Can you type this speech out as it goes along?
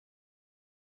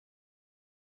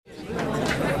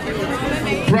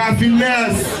Profitne.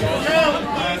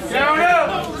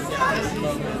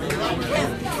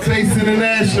 Taste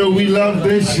International, we love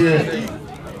this shit.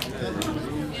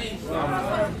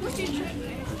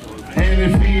 And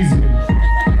it's easy.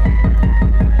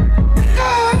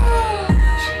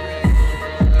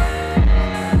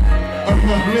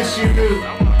 Yes, you do.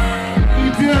 You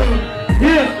do.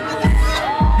 Yeah.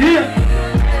 Yeah.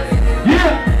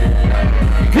 Yeah.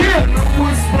 Yeah. Know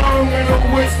what's wrong and know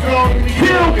what's wrong.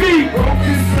 Kill me. Wrote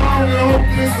this song and hope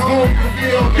this home to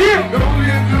feel. Yeah. Don't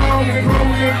live long and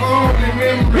live on in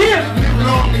memory. Yeah. Live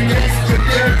long and extra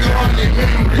dead on in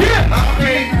memory. Yeah. I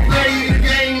made to play the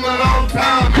game a long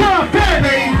time.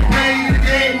 Made to play the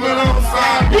game a long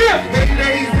time. Yeah.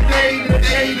 The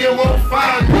day they won't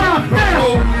find me.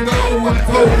 I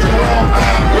told you all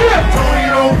time. Yeah. Homie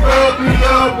don't fuck me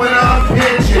up when I'm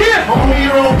pitching. Yeah. Homie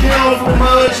don't kill so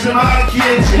much in my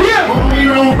kitchen. Yeah. Homie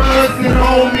don't bust and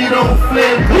homie don't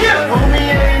flip. Yeah. Homie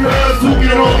ain't us who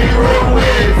can only roll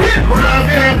with. Yeah. When I'm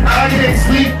in, I can't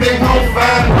sleep, they won't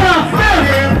find me.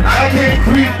 I can't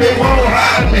creep, they won't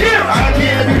hide me. Yeah. I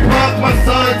can't be pumped, my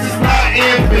son's just not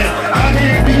infant. I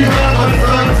can't be hurt, my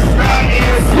son's just not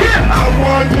innocent. Yeah. I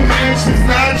want dimensions,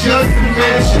 not just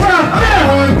dimensions. I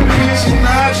want dimensions,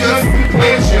 not just the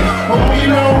question. Homie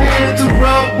don't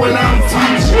interrupt when I'm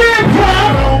teaching. Yeah,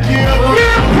 I don't give a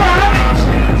fuck.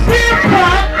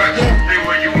 Stay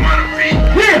where you wanna be.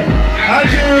 Yeah, I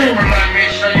do.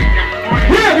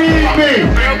 Yeah, me.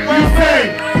 You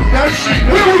say that shit.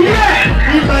 Where we at?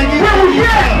 We like it. Where we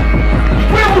at?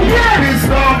 Where we at?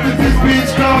 Pissed off that this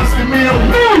bitch cost a meal.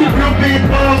 Real big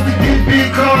balls to get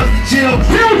big cars to chill.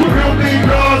 Real big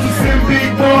dogs to send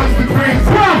big boys to drinks.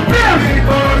 Big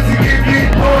boys to get big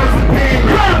boys to pay.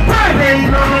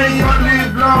 Ain't no way I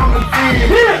live long again.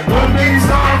 One day's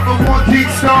off and one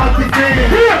kickstart the band.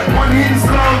 One hit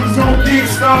song is on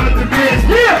kickstart the best.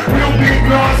 Real big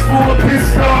loss for a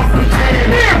pissed off the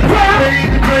jam. They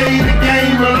play the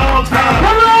game a long time.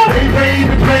 They play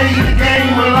the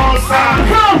game a long time.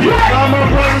 I'm my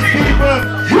brother's keeper.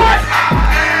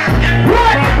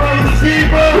 My brother's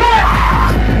keeper.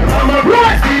 I'm a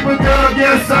brother's keeper, dog,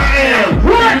 yes I am.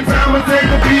 Every time I take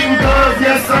a beat, dog,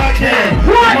 yes I can.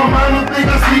 My mama think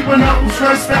I'm sleeping up, I'm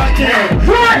stressed I can.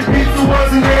 If pizza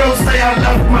wasn't there, say I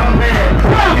left my man.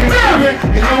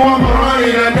 You know I'm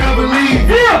 100, I never leave.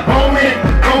 Homie,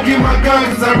 don't get my gun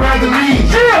cause I'd rather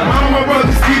leave. I'm my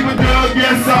brother's keeper, dog,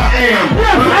 yes I am.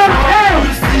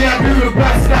 You see I do the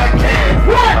best I can.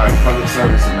 Alright, public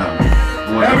service announcement.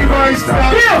 Everybody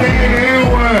stop saying the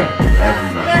N-word.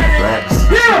 Everybody, blacks.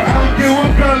 I don't care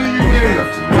what color you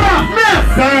is.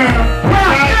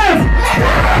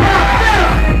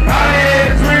 I had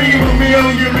a dream of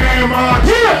 $1,000,000 march.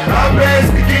 I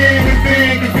best begin to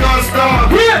think if y'all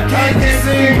start. I can't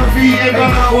sing my feet if I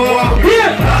walk.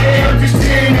 I am just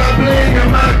chilling, I bling in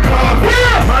my car.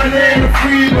 My name is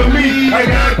free for me, I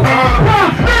got a car.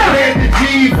 I had the G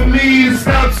for me to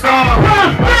stop star. I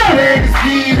had the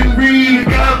speed and read, I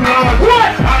got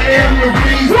blood. I am the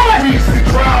reason, reach to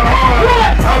try hard.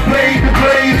 I played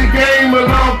the game a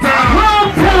long time.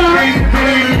 Played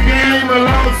the game a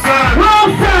long time.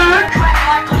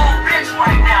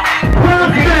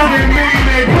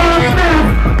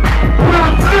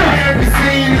 Every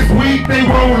scene this week they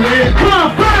won't live.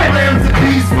 Plans a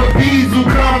piece for these who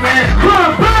come at.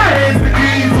 Plans for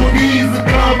these who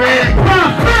come at.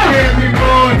 Every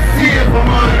boy see if I'm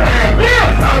unhappy.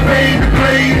 I paid to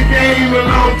play the game a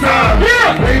long time.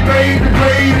 They paid to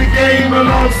play the game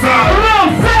alongside.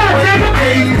 They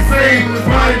paid the same as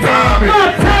my time.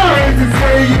 Friends that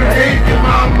say you hate in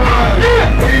my mind.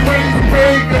 They raise the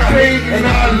break, I hate and I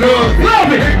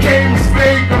love it. It came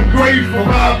mistake, I'm grateful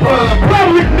my brother.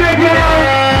 Public nigga.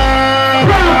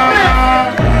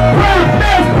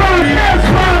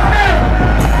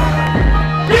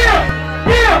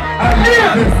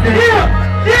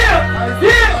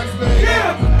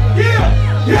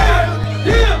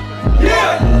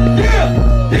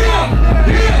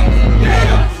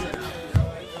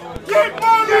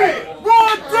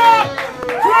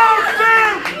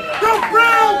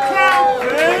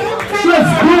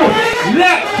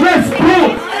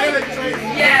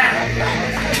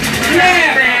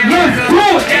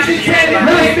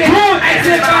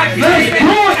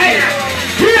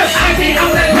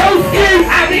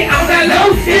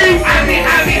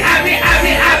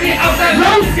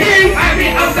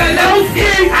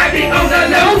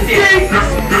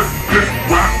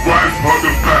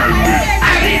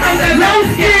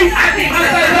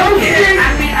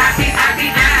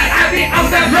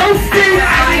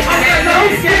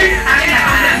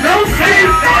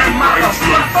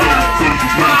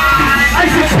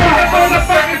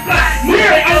 Motherfucking fly,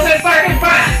 nearly on that fucking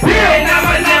fly.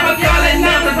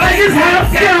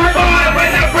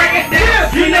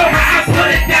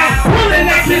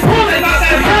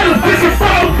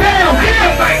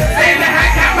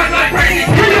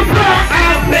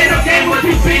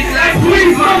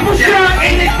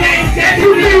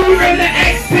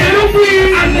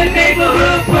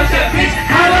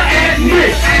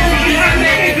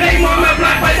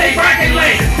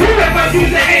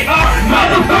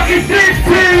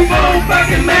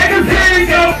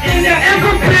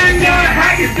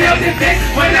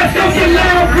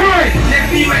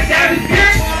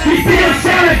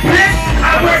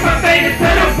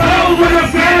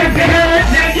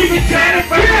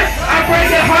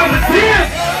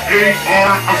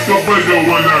 I'm so window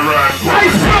when I ride.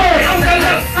 Iceberg on the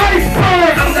left.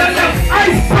 Iceberg on the left.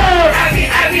 Iceberg.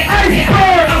 Iceberg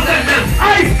on the left.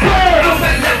 Iceberg on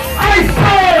the left.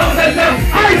 Iceberg on the left.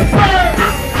 Iceberg.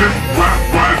 This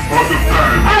rap for the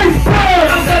time.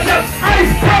 Iceberg on the left.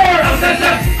 Iceberg on the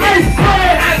left. Iceberg.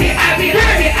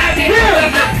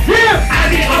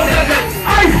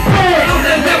 Iceberg on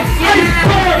the left.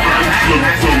 Iceberg.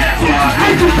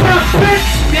 I just pop bitch.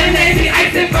 Then they be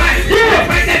Iceberg. Yeah.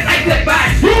 Right, that's Iceberg.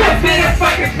 Yeah. I've been a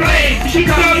fucking flame. She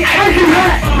called me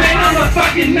Iceberg. Man, I'm a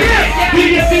fucking man.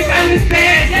 You just bitch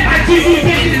understand. I give you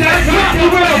bitches. I got the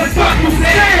world. Fuck you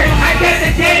saying. I got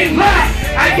the game locked.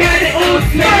 I got it on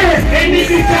snare. And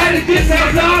niggas try to just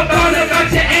have love all about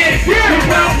your ass. You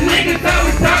broke niggas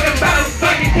always talking about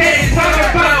fucking cash. Talking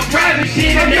about private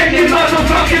shit. I'm making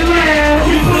motherfucking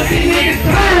loud. You pussy niggas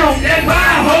clown. That's why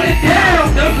I hold it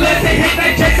down. Them bloods they hit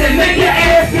that chest and make your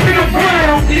ass turn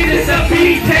around. This is a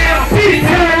B-Town.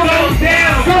 B-Town goes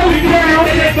down. Goes down.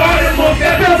 And they Baltimore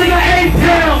fell in the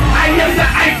A-Town. I am the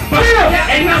Iceberg.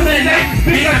 And I'm the nice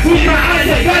bitch. I put my eyes.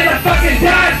 I gotta fucking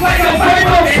die like a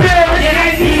Bible bill. And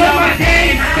I need on my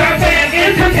game. Got bad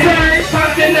entertainment.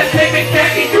 Popped in the ticket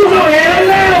jacket. You know it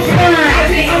allows me. I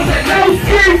be on the low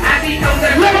ski. I be on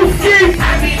the low ski.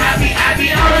 I be on the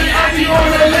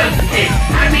low ski.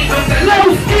 I be on the low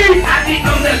ski. I be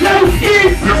on the low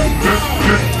ski.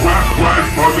 This rock right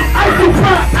for the I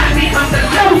be on the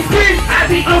low ski. I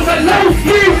be on the low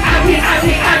ski. I be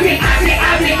on the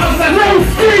low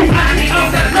ski. I be on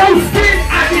the low ski.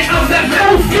 I be on the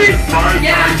low ski.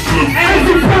 Yeah.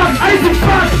 Icy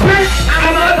pop, bitch.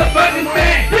 I'm motherfucking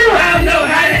fat. I don't know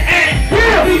how to act.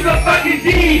 These are fucking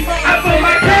D's. I put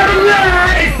my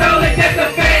Cadillac. They stole it, that's a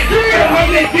fact. The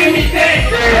woman give me that.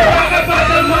 Talk about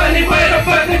the money, where the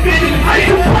fuck the business is.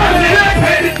 I'm not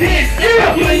president.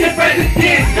 You and your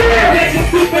president. That's your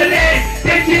stupid ass.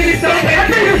 That shit is so bad.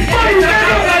 I think it's funny, man.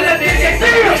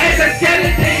 As a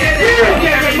skeleton.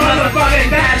 Every motherfucking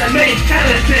battle made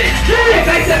talented. It's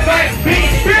like the first beat.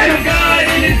 And I'm God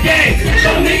in this game.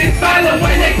 Some niggas follow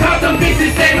when they talk, them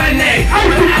bitches say my name.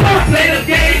 I play the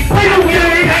game. I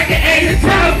will back and aim the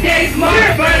top games.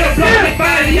 Motherfucker, blow the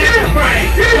body out the brain.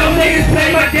 Some niggas play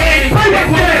my game. They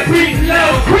put that creep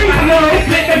low. I know it's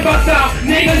flipping bust off.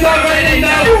 Niggas already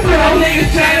know. Some niggas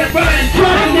try to run.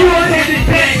 Some niggas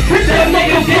hesitate. Some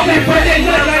niggas get that but they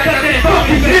look like a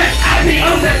fucking bitch. I be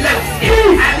on the low ski.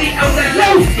 I be on the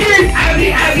low ski. I be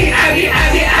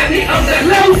on the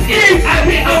low ski. I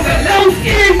be on the low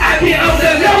ski. I be on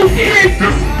the low ski.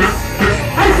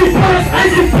 Icy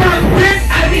pop, bitch.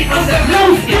 I be on the low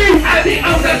ski. I be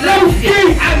on the low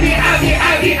ski. I be on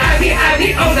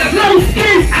the low ski.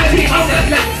 I be on the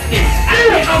low ski. I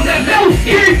be on the low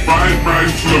ski. Fine,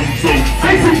 slim, so.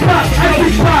 Icy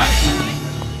pop.